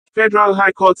Federal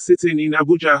High Court sitting in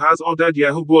Abuja has ordered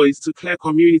Yahoo boys to clear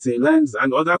community lands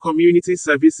and other community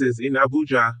services in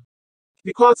Abuja.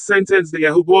 The court sentenced the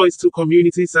Yahoo boys to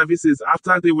community services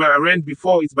after they were arraigned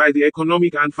before it by the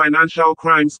Economic and Financial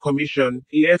Crimes Commission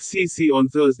 (EFCC) on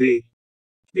Thursday.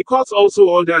 The court also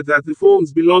ordered that the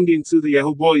phones belonging to the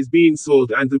Yahoo boys being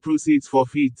sold and the proceeds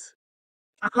forfeit.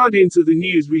 According to the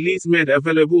news release made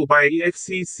available by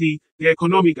EFCC, the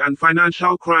Economic and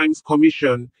Financial Crimes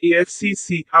Commission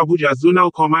 (EFCC) Abuja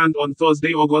Zonal Command on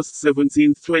Thursday, August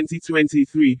 17,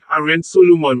 2023, arraigned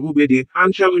Solomon Ubede,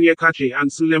 Ansha Onyekachi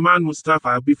and Suleiman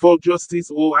Mustafa before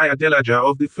Justice O.I. Adelaja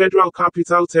of the Federal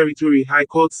Capital Territory High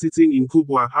Court sitting in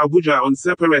Kubwa, Abuja on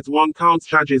separate one-count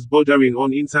charges bordering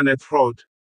on internet fraud.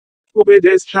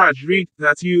 Ubede's charge read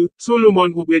that you,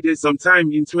 Solomon Ubede, sometime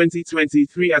in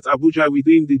 2023 at Abuja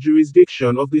within the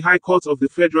jurisdiction of the High Court of the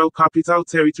Federal Capital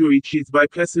Territory cheat by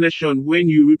personation when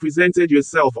you represented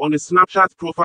yourself on a Snapchat profile